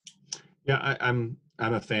 Yeah, I'm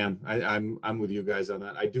a fan. I'm with you guys on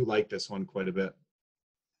that. I do like this one quite a bit.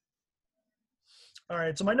 All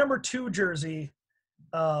right, so my number 2 jersey,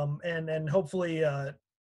 and hopefully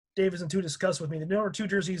Dave isn't too discussed with me. The number 2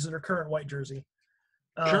 jerseys are current white jersey.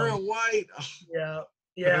 Current white. Yeah.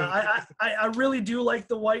 I really do like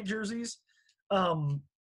the white jerseys.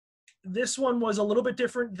 This one was a little bit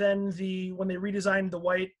different than when they redesigned the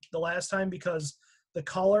white the last time because the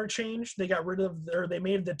collar changed. They got rid of, or they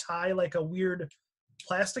made the tie like a weird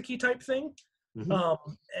plasticky type thing.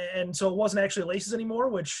 Mm-hmm. And so it wasn't actually laces anymore,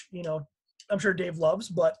 which, I'm sure Dave loves,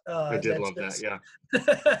 but I did love that. Yeah.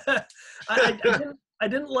 I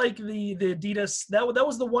didn't like the Adidas. That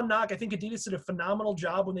was the one knock. I think Adidas did a phenomenal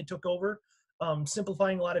job when they took over,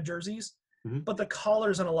 simplifying a lot of jerseys, but the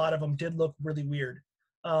collars on a lot of them did look really weird.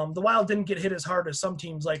 The Wild didn't get hit as hard as some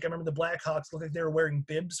teams. Like I remember the Blackhawks looked like they were wearing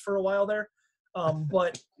bibs for a while there.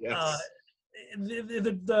 But yes.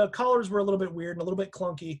 The collars were a little bit weird and a little bit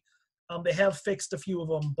clunky. They have fixed a few of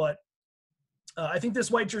them, but I think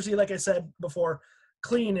this white jersey, like I said before,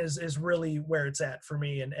 clean is really where it's at for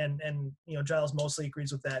me. And Giles mostly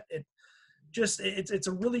agrees with that. It's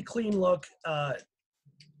a really clean look.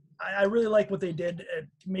 I really like what they did at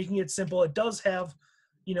making it simple. It does have,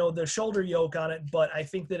 the shoulder yoke on it, but I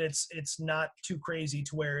think that it's not too crazy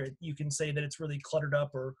to where you can say that it's really cluttered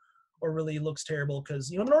up or really looks terrible because,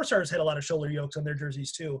 the North Stars had a lot of shoulder yokes on their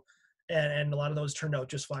jerseys too. And a lot of those turned out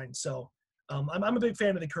just fine. So I'm a big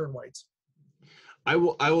fan of the current whites. I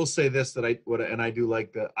will say this, that I do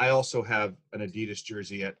like I also have an Adidas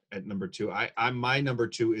jersey at number 2. My number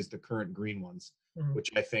 2 is the current green ones, which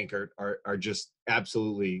I think are just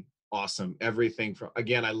absolutely awesome. Everything from,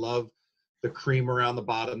 again, I love the cream around the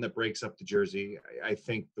bottom that breaks up the jersey. I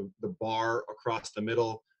think the bar across the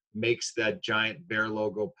middle makes that giant bear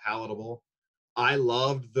logo palatable. I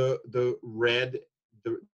loved the red,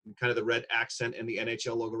 the kind of the red accent in the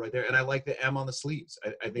NHL logo right there. And I like the M on the sleeves.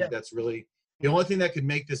 I think that's really, the only thing that could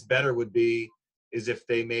make this better is if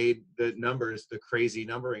they made the numbers the crazy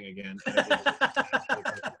numbering again.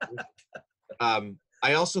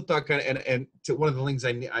 I also thought and to one of the things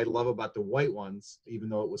I love about the white ones, even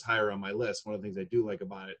though it was higher on my list, one of the things I do like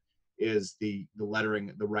about it is the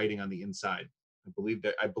lettering, the writing on the inside.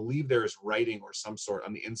 I believe there is writing or some sort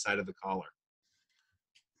on the inside of the collar.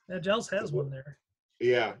 Yeah, Giles has one there.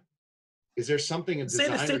 Yeah. Is there something in design?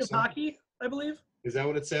 Say the state of hockey, I believe. Is that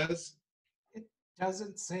what it says? It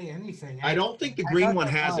doesn't say anything. I don't think the green one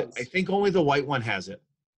has it. I think only the white one has it.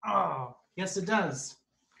 Oh, yes, it does.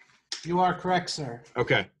 You are correct, sir.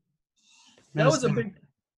 Okay. That was a big.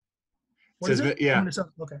 What is it? Yeah.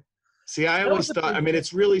 Okay. See, I always thought,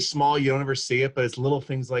 it's really small. You don't ever see it, but it's little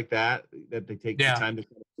things like that they take the time to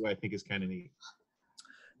do, I think is kind of neat.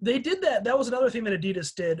 They did that. That was another thing that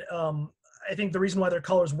Adidas did. I think the reason why their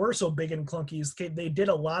collars were so big and clunky is they did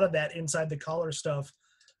a lot of that inside the collar stuff.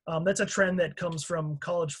 That's a trend that comes from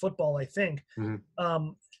college football, I think.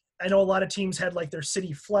 I know a lot of teams had like their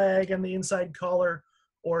city flag on the inside collar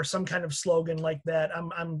or some kind of slogan like that.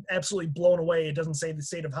 I'm absolutely blown away. It doesn't say the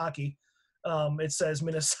state of hockey. It says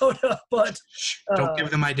Minnesota, but don't give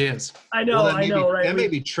them ideas. I know, well, I know, right? That may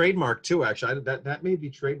be trademarked too. Actually, that may be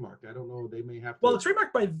trademarked. I don't know. They may have to. Well, it's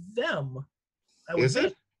trademarked by them. Is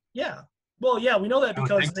it? Yeah. Well, yeah, we know that I would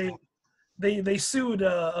because think they sued.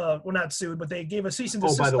 Well, not sued, but they gave a cease and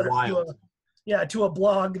desist by the letter Wild. to a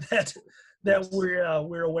blog that Yes.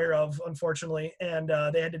 we're aware of, unfortunately, and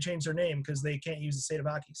they had to change their name because they can't use the state of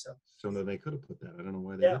hockey. So then they could have put that. I don't know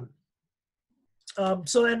why they didn't.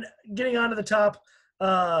 So then getting on to the top,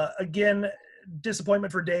 again,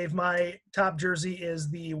 disappointment for Dave. My top jersey is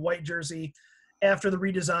the white jersey after the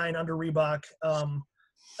redesign under Reebok.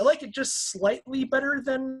 I like it just slightly better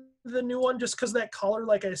than the new one just because that collar,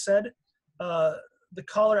 like I said. The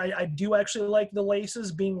collar, I do actually like the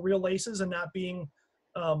laces being real laces and not being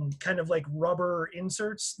kind of like rubber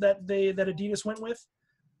inserts that Adidas went with.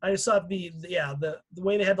 I just thought the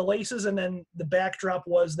way they had the laces and then the backdrop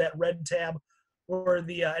was that red tab where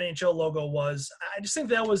the NHL logo was. I just think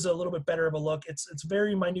that was a little bit better of a look. It's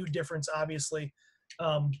very minute difference, obviously,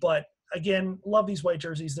 but again, love these white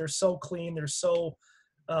jerseys. They're so clean. They're so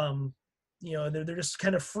they're just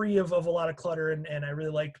kind of free of a lot of clutter, and I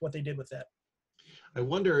really liked what they did with that. I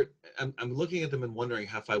wonder. I'm looking at them and wondering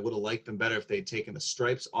if I would have liked them better if they'd taken the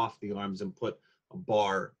stripes off the arms and put a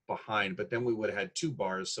bar behind. But then we would have had two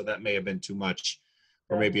bars, so that may have been too much,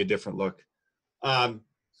 or maybe a different look.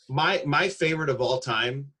 My favorite of all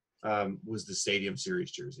time was the Stadium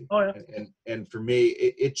Series jersey. Oh, yeah. And for me,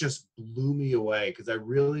 it just blew me away because I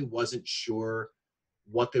really wasn't sure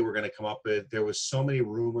what they were going to come up with. There was so many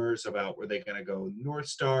rumors about were they going to go North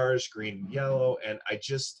Stars, green and yellow, and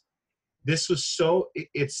this was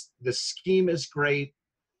the scheme is great.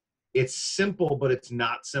 It's simple, but it's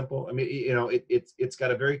not simple. I mean, it's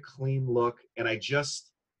got a very clean look, and I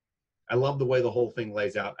love the way the whole thing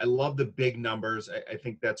lays out. I love the big numbers. I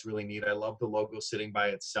think that's really neat. I love the logo sitting by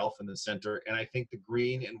itself in the center. And I think the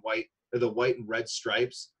green and white, or the white and red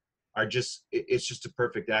stripes are it's just a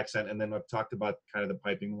perfect accent. And then I've talked about kind of the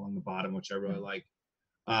piping along the bottom, which I really like.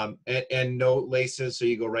 And no laces, so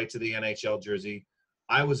you go right to the NHL jersey.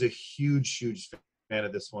 I was a huge, huge fan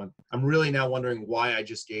of this one. I'm really now wondering why I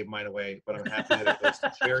just gave mine away, but I'm happy that it goes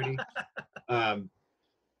to charity.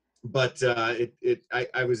 But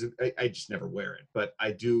I just never wear it, but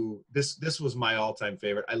I do. This was my all-time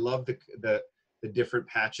favorite. I love the different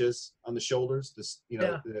patches on the shoulders. The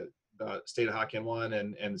State of Hockey on one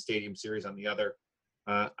and the Stadium Series on the other.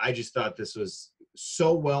 I just thought this was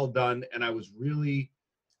so well done, and I was really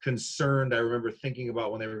concerned. I remember thinking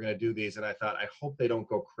about when they were going to do these, and I thought, I hope they don't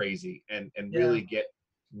go crazy and really get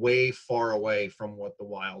way far away from what the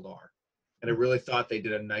Wild are. And I really thought they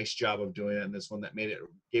did a nice job of doing it in this one that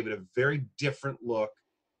gave it a very different look.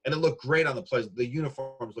 And it looked great on the players. The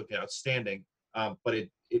uniforms looked outstanding, but it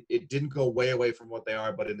didn't go way away from what they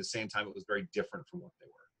are, but at the same time, it was very different from what they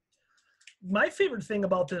were. My favorite thing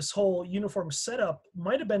about this whole uniform setup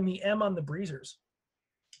might have been the M on the Breezers.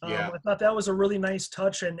 I thought that was a really nice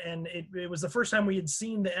touch, and it was the first time we had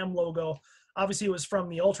seen the M logo. Obviously, it was from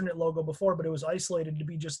the alternate logo before, but it was isolated to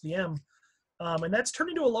be just the M. And that's turned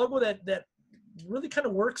into a logo that really kind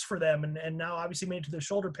of works for them, and now obviously made it to the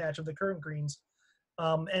shoulder patch of the current greens.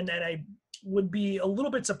 And I would be a little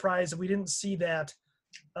bit surprised if we didn't see that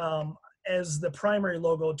as the primary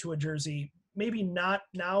logo to a jersey. Maybe not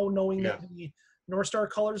now, knowing that the North Star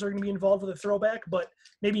colors are going to be involved with a throwback, but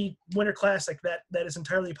maybe Winter Classic, that is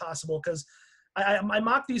entirely possible, because I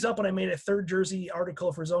mocked these up when I made a third jersey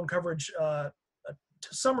article for Zone Coverage a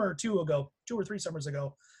summer or 2 or 3 summers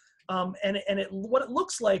ago. And what it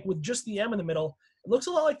looks like with just the M in the middle, it looks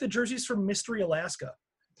a lot like the jerseys from Mystery Alaska,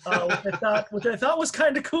 which I thought was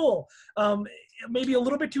kind of cool. Maybe a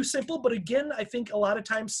little bit too simple, but again, I think a lot of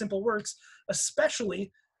times simple works,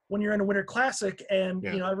 especially when you're in a Winter Classic and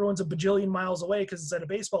everyone's a bajillion miles away because it's at a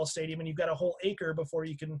baseball stadium and you've got a whole acre before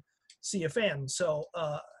you can see a fan. So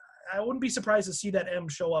I wouldn't be surprised to see that M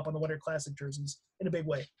show up on the Winter Classic jerseys in a big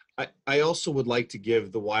way. I also would like to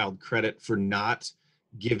give the Wild credit for not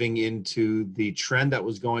giving into the trend that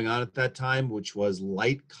was going on at that time, which was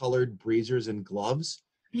light colored breezers and gloves.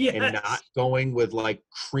 Yes. And not going with like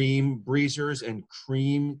cream breezers and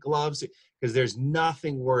cream gloves, because there's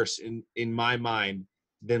nothing worse in my mind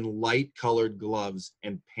than light colored gloves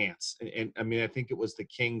and pants. And I mean, I think it was the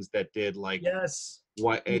Kings that did like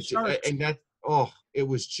what and that it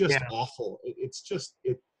was just awful.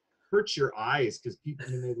 It hurts your eyes because people,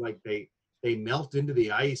 I mean, they they melt into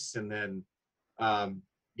the ice, and then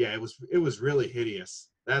yeah, it was really hideous.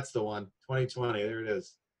 That's the one. 2020. There it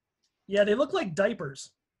is. Yeah, they look like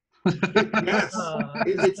diapers. Yes,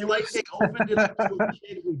 it's they like were- they opened it up to a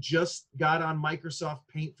kid who just got on Microsoft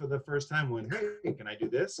Paint for the first time. Went, hey, can I do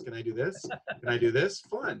this? Can I do this? Can I do this?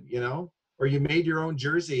 Fun, you know. Or you made your own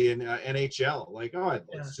jersey in NHL. Like, oh,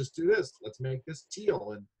 let's just do this. Let's make this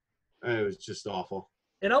teal, and it was just awful.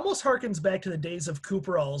 It almost harkens back to the days of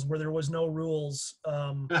Cooperalls where there was no rules,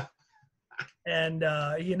 and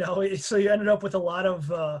you know, so you ended up with a lot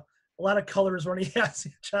of colors running. Yes,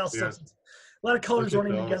 child substance. A lot of colors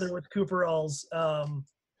running together with Cooperalls.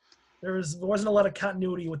 There wasn't a lot of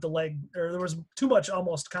continuity with the leg, or there was too much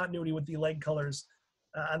almost continuity with the leg colors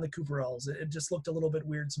on the Cooperalls. It just looked a little bit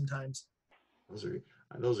weird sometimes.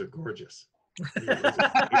 Those are gorgeous.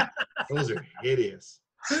 Those are hideous.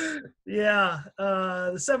 Yeah,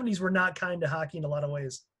 the 70s were not kind to hockey in a lot of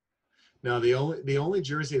ways. No, the only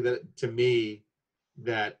jersey that to me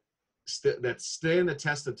that stand the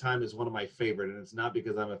test of time is one of my favorite, and it's not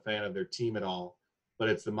because I'm a fan of their team at all, but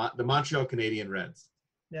it's the Montreal Canadian Reds.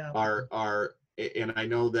 Yeah, are and I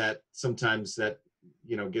know that sometimes that,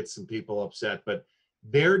 you know, gets some people upset, but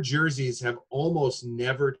their jerseys have almost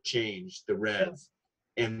never changed, the Reds,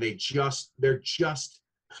 and they're just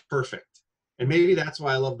perfect. And maybe that's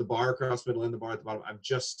why I love the bar across the middle and the bar at the bottom.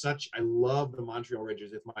 I love the Montreal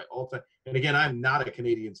Rangers. It's my all-time. And again, I'm not a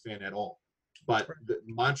Canadiens fan at all, but the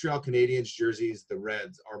Montreal Canadiens jerseys, the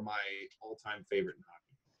Reds, are my all-time favorite in hockey.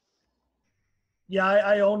 Yeah,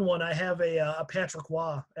 I own one. I have a Patrick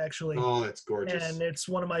Waugh, actually. Oh, that's gorgeous. And it's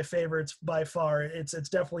one of my favorites by far. It's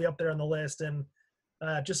definitely up there on the list, and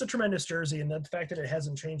just a tremendous jersey. And the fact that it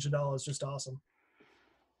hasn't changed at all is just awesome.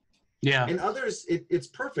 Yeah. And others, it's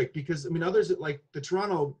perfect because, I mean, others like the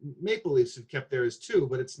Toronto Maple Leafs have kept theirs too,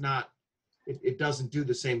 but it's not, it doesn't do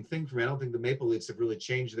the same thing for me. I don't think the Maple Leafs have really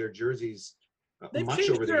changed their jerseys They've much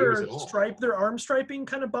changed over the years at all. their arm striping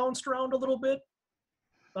kind of bounced around a little bit.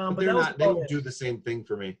 But they don't do the same thing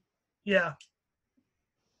for me. Yeah.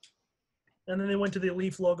 And then they went to the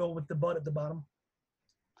Leaf logo with the butt at the bottom.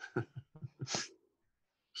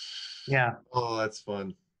 Yeah. Oh, that's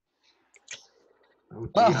fun. Oh,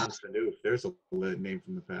 Well- Dion Phaneuf. There's a name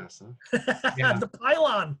from the past, huh? Yeah. The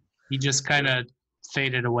pylon. He just kind of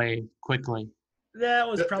faded away quickly. That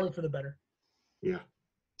was probably for the better. Yeah.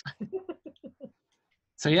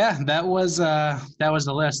 So yeah, that was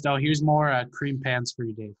the list. Oh, here's more cream pants for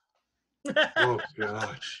you, Dave. Oh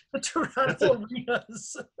gosh. The Toronto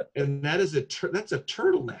Arenas. And that's a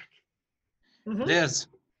turtleneck. Mhm. It is.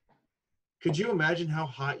 Could you imagine how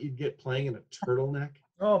hot you'd get playing in a turtleneck?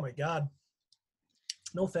 Oh my God.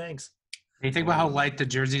 No thanks. You think about how light the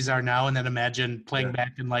jerseys are now, and then imagine playing Yeah.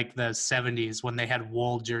 back in like the 70s when they had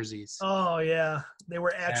wool jerseys. Oh yeah, they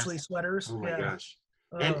were actually sweaters. Oh my yeah. gosh.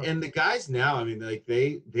 Oh. And the guys now, I mean, like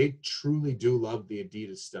they truly do love the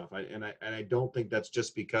Adidas stuff. I don't think that's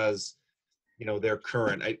just because, you know, they're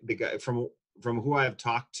current. The guy from who I've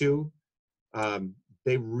talked to,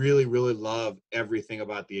 they really, really love everything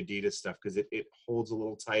about the Adidas stuff because it holds a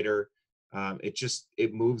little tighter.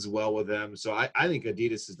 It moves well with them. So I think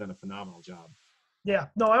Adidas has done a phenomenal job. Yeah,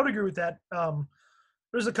 no, I would agree with that.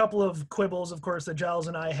 There's a couple of quibbles, of course, that Giles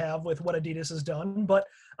and I have with what Adidas has done. But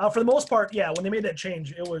for the most part, yeah, when they made that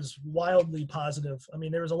change, it was wildly positive. I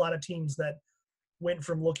mean, there was a lot of teams that went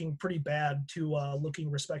from looking pretty bad to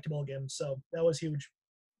looking respectable again. So that was huge.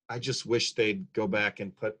 I just wish they'd go back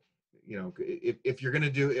and put, you know, if you're going to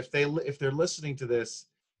do, if they're listening to this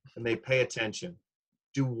and they pay attention,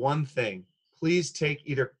 do one thing. Please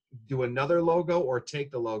either do another logo or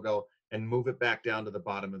take the logo and move it back down to the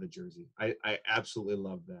bottom of the jersey. I absolutely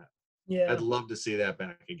love that. Yeah, I'd love to see that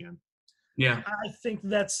back again. Yeah. I think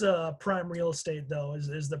that's prime real estate, though,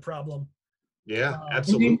 is the problem. Yeah, I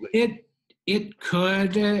absolutely. mean, it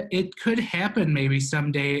could happen maybe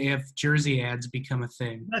someday if jersey ads become a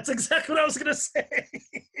thing. That's exactly what I was gonna say.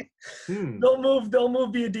 Hmm. They'll move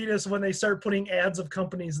the Adidas when they start putting ads of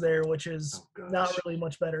companies there, which is Oh, gosh. not really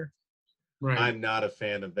much better. Right. I'm not a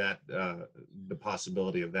fan of that, the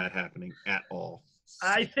possibility of that happening at all.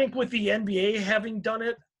 I think with the NBA having done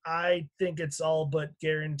it, I think it's all but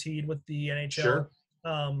guaranteed with the NHL. Sure.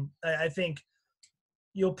 I think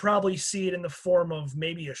you'll probably see it in the form of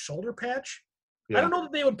maybe a shoulder patch. Yeah. I don't know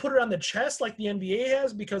that they would put it on the chest like the NBA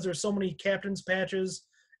has because there's so many captain's patches,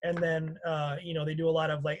 and then they do a lot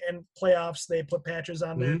of and playoffs they put patches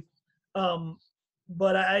on there.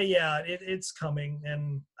 But it's coming,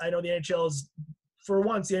 and I know the NHL is, for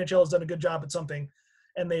once, the NHL has done a good job at something,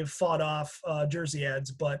 and they've fought off jersey ads.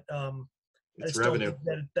 But I It's just don't revenue.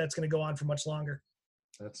 think that's going to go on for much longer.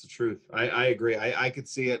 That's the truth. I agree. I could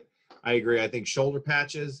see it. I agree. I think shoulder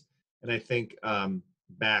patches, and I think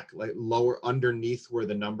back, like lower underneath where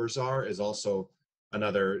the numbers are, is also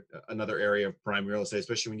another area of prime real estate,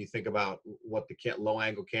 especially when you think about what the low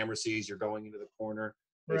angle camera sees. You're going into the corner,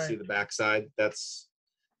 they see the backside. That's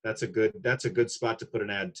a good spot to put an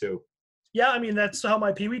ad too. Yeah, I mean, that's how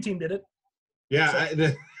my Pee Wee team did it. Yeah,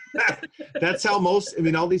 that's how most. I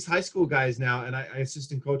mean, all these high school guys now, and I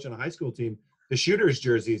assistant coach on a high school team. The shooters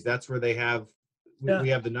jerseys, that's where they have. We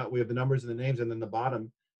have the numbers and the names, and then the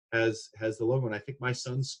bottom has the logo. And I think my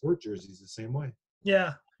son's Squirt jersey is the same way.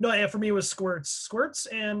 Yeah, no, yeah. For me, it was Squirts,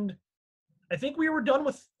 and I think we were done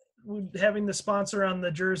with having the sponsor on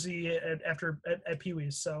the jersey at Pee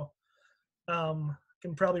Wee's. So,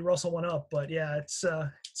 can probably rustle one up, but yeah, it's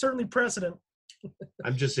certainly precedent.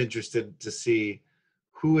 I'm just interested to see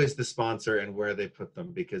who is the sponsor and where they put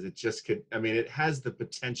them, because it just could. I mean, it has the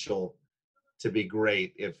potential to be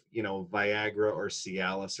great if, you know, Viagra or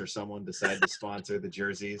Cialis or someone decide to sponsor the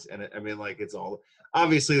jerseys. And I mean, like, it's all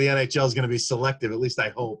obviously the NHL is going to be selective. At least I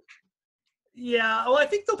hope. Yeah, well, I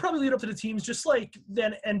think they'll probably lead up to the teams just like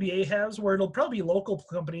the NBA has, where it'll probably be local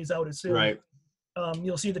companies, I would assume. Right.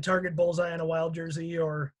 You'll see the Target bullseye on a Wild jersey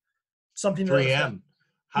or something. 3M.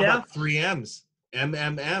 How about 3 M's?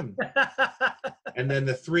 MMM. And then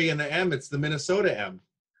the 3 and the M, it's the Minnesota M.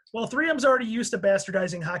 Well, 3M's already used to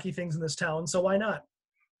bastardizing hockey things in this town, so why not?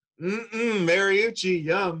 Mariucci,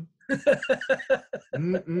 yum.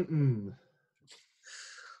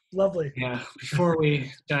 Lovely. Yeah, before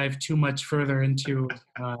we dive too much further into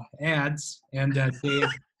ads and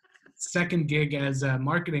Dave's second gig as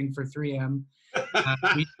marketing for 3M,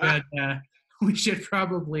 we should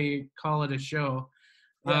probably call it a show.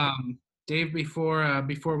 Yeah. Dave, before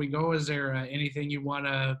we go, is there anything you want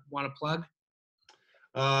to plug?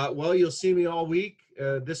 Well, you'll see me all week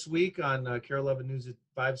this week on Kare 11 News at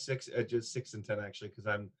 5, 6, just 6 and 10 actually, because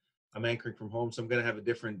I'm anchoring from home, so I'm going to have a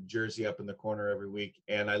different jersey up in the corner every week,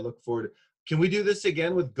 and I look forward to. Can we do this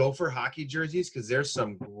again with Gopher hockey jerseys? Because there's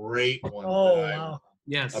some great ones. Wow!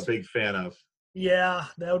 Yes, a big fan of. Yeah,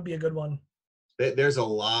 that would be a good one. There's a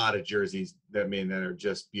lot of jerseys that are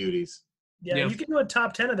just beauties. Yeah, you can do a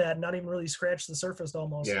top 10 of that and not even really scratch the surface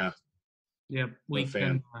almost. Yeah. Yeah, we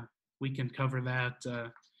can cover that.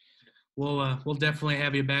 We'll definitely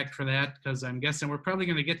have you back for that, because I'm guessing we're probably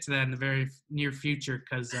going to get to that in the very near future,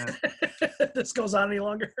 because this goes on any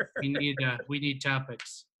longer. we need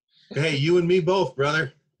topics. Hey, you and me both,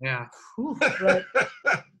 brother. Yeah.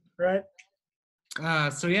 Right.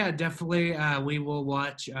 So yeah, definitely we will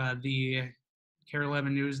watch the Kare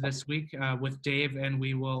 11 News this week with Dave, and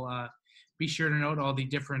we will be sure to note all the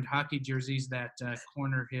different hockey jerseys that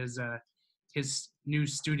corner his new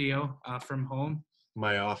studio from home.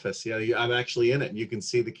 My office. Yeah, I'm actually in it. You can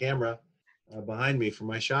see the camera behind me for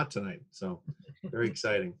my shot tonight. So very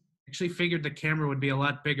exciting. Actually figured the camera would be a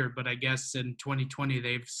lot bigger, but I guess in 2020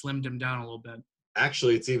 they've slimmed him down a little bit.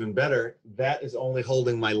 Actually, it's even better. That is only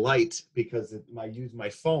holding my light because I use my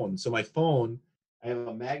phone. So my phone, I have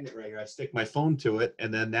a magnet right here. I stick my phone to it,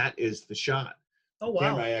 and then that is the shot. Oh, wow. The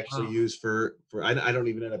camera I actually use for I don't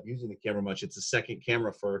even end up using the camera much. It's a second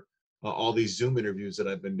camera for all these Zoom interviews that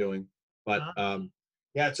I've been doing. But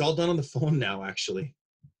yeah, it's all done on the phone now, actually.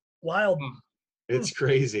 Wild. It's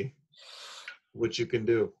crazy what you can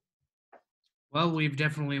do. Well, we've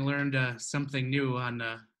definitely learned something new on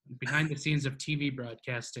behind the scenes of TV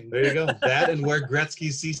broadcasting. There you go. That and where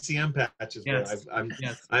Gretzky's CCM patches were.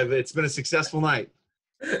 Yes. It's been a successful night.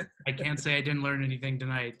 I can't say I didn't learn anything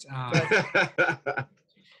tonight.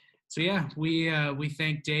 So yeah, we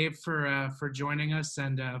thank Dave for joining us,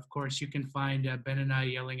 and of course you can find Ben and I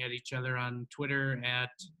yelling at each other on Twitter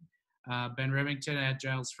at Ben Remington, at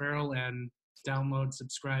Giles Farrell, and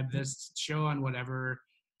subscribe this show on whatever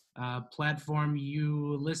platform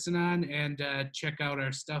you listen on, and check out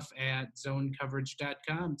our stuff at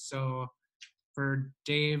zonecoverage.com. So for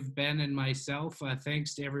Dave, Ben, and myself,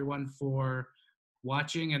 thanks to everyone for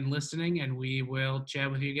watching and listening, and we will chat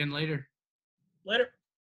with you again later. Later.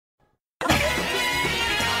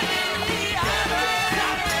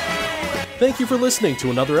 Thank you for listening to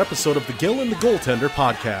another episode of the Gill and the Goaltender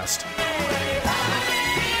podcast.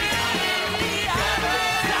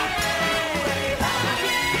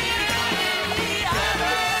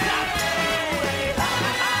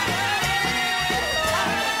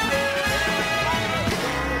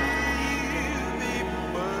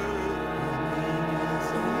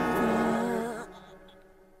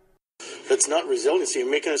 That's not resiliency. You're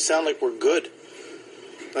making it sound like we're good.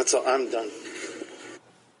 That's all. I'm done.